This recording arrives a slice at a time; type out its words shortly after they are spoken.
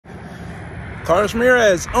Carlos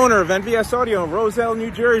Ramirez, owner of NVS Audio in Roselle, New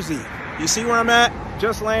Jersey. You see where I'm at?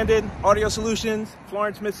 Just landed. Audio Solutions,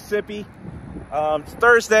 Florence, Mississippi. It's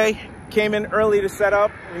Thursday. Came in early to set up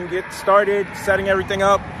and get started setting everything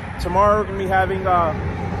up. Tomorrow we're going to be having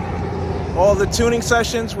all the tuning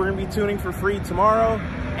sessions. We're going to be tuning for free tomorrow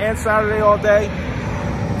and Saturday all day.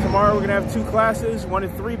 Tomorrow we're going to have 2 classes, one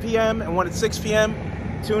at 3 p.m. and one at 6 p.m.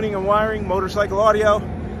 Tuning and wiring, motorcycle audio.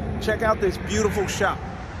 Check out this beautiful shop.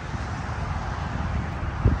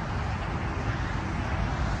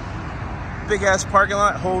 Big ass parking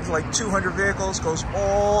lot, holds like 200 vehicles, goes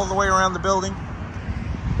all the way around the building.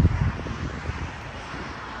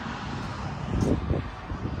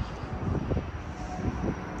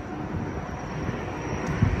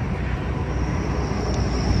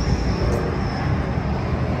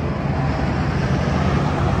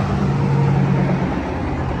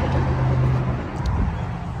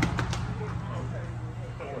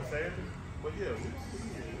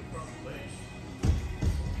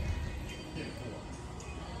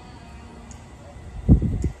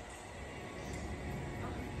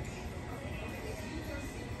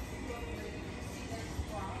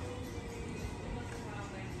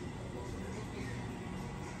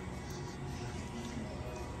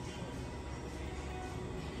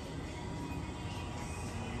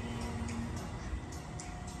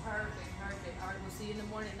 Perfect. All right, we'll see you in the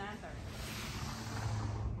morning at 9:30.